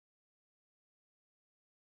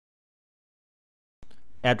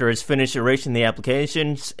After it's finished erasing the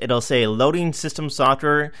applications, it'll say loading system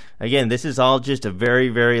software. Again, this is all just a very,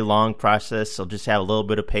 very long process, so just have a little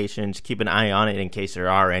bit of patience. Keep an eye on it in case there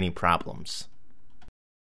are any problems.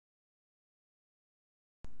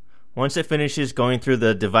 Once it finishes going through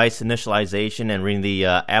the device initialization and reading the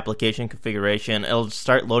application configuration, it'll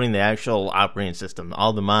start loading the actual operating system,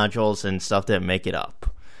 all the modules and stuff that make it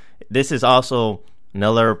up. This is also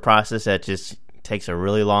another process that just takes a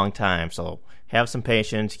really long time, so have some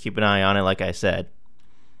patience, keep an eye on it like I said.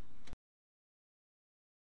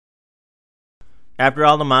 After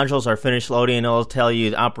all the modules are finished loading, it'll tell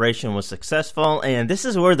you the operation was successful, and this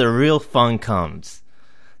is where the real fun comes.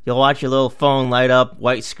 You'll watch your little phone light up,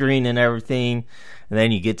 white screen and everything, and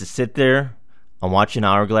then you get to sit there and watch an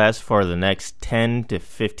hourglass for the next 10 to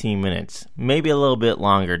 15 minutes. Maybe a little bit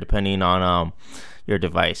longer depending on your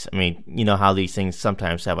device. I mean, you know how these things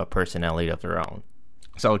sometimes have a personality of their own.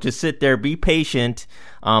 So just sit there, be patient.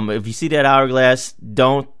 If you see that hourglass,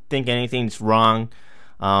 don't think anything's wrong.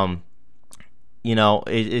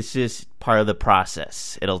 It's just part of the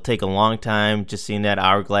process. It'll take a long time just seeing that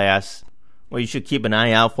hourglass. What you should keep an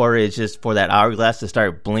eye out for is just for that hourglass to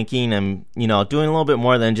start blinking and, doing a little bit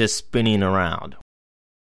more than just spinning around.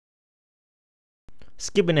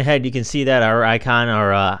 Skipping ahead, you can see that our icon,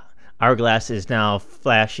 our hourglass is now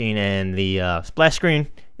flashing and the splash screen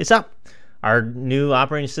is up. Our new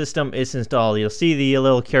operating system is installed. You'll see the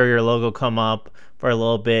little carrier logo come up for a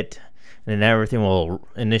little bit, and then everything will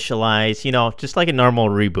initialize, just like a normal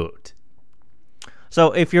reboot.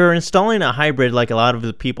 So if you're installing a hybrid like a lot of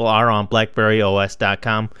the people are on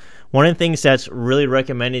BlackBerryOS.com, one of the things that's really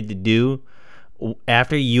recommended to do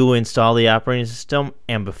after you install the operating system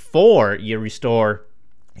and before you restore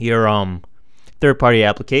your third-party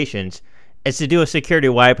applications is to do a security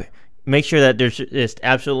wipe. Make sure that there's just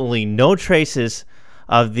absolutely no traces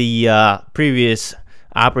of the previous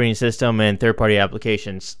operating system and third-party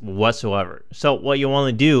applications whatsoever. So what you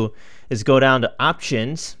want to do is go down to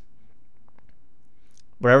Options.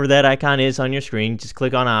 Wherever that icon is on your screen, just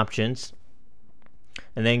click on Options.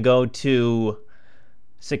 And then go to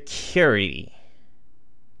Security.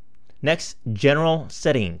 Next, General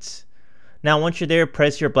Settings. Now once you're there,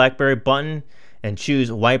 press your BlackBerry button and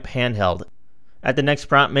choose Wipe Handheld. At the next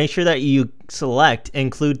prompt, make sure that you select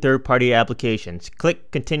Include Third-Party Applications. Click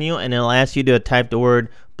Continue and it'll ask you to type the word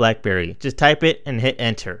BlackBerry. Just type it and hit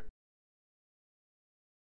Enter.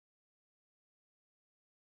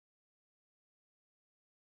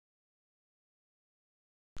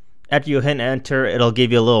 After you hit Enter, it'll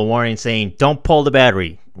give you a little warning saying, don't pull the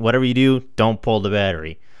battery. Whatever you do, don't pull the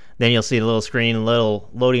battery. Then you'll see a little screen, a little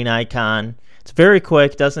loading icon. It's very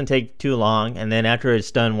quick, doesn't take too long, and then after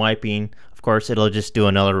it's done wiping, of course, it'll just do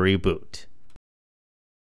another reboot.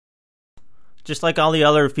 Just like all the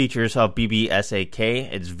other features of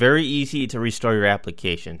BBSAK, it's very easy to restore your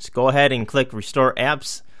applications. Go ahead and click Restore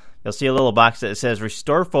Apps. You'll see a little box that says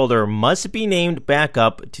Restore Folder must be named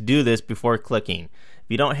Backup to do this before clicking. If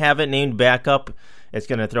you don't have it named Backup, it's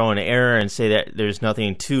going to throw an error and say that there's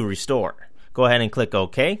nothing to restore. Go ahead and click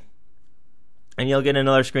OK. And you'll get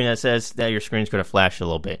another screen that says that your screen's going to flash a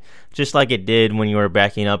little bit, just like it did when you were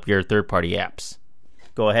backing up your third-party apps.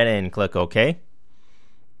 Go ahead and click OK.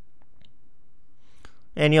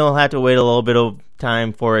 And you'll have to wait a little bit of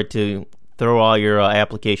time for it to throw all your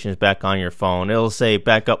applications back on your phone. It'll say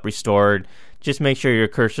backup restored. Just make sure your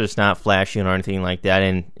cursor is not flashing or anything like that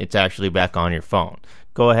and it's actually back on your phone.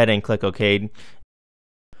 Go ahead and click OK.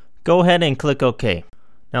 Go ahead and click OK.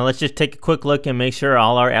 Now let's just take a quick look and make sure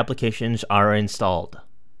all our applications are installed.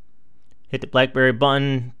 Hit the BlackBerry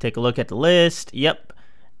button, take a look at the list. Yep,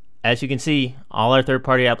 as you can see, all our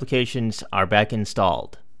third-party applications are back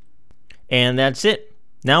installed. And that's it.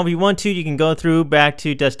 Now if you want to, you can go through back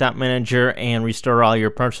to Desktop Manager and restore all your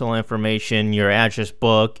personal information, your address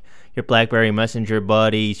book, your BlackBerry Messenger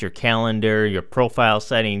buddies, your calendar, your profile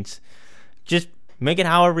settings. Just make it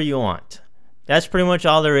however you want. That's pretty much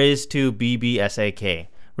all there is to BBSAK.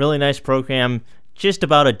 Really nice program, just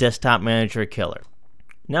about a desktop manager killer.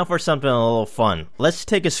 Now for something a little fun. Let's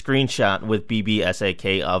take a screenshot with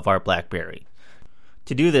BBSAK of our BlackBerry.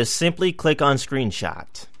 To do this, simply click on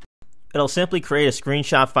Screenshot. It'll simply create a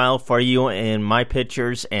screenshot file for you in My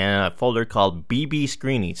Pictures and a folder called BB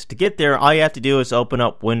Screenies. To get there, all you have to do is open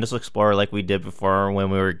up Windows Explorer like we did before when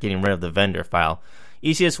we were getting rid of the vendor file.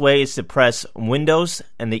 Easiest way is to press Windows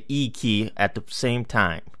and the E key at the same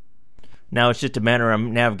time. Now it's just a matter of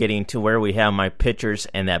navigating to where we have My Pictures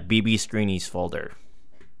and that BB Screenies folder.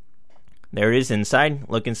 There it is inside.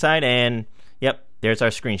 Look inside and yep, there's our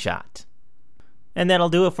screenshot. And that'll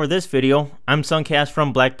do it for this video. I'm Suncast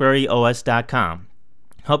from BlackBerryOS.com.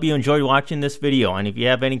 Hope you enjoyed watching this video, and if you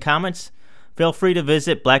have any comments, feel free to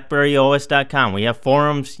visit BlackBerryOS.com. We have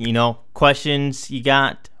forums, questions you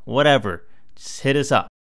got, whatever. Just hit us up.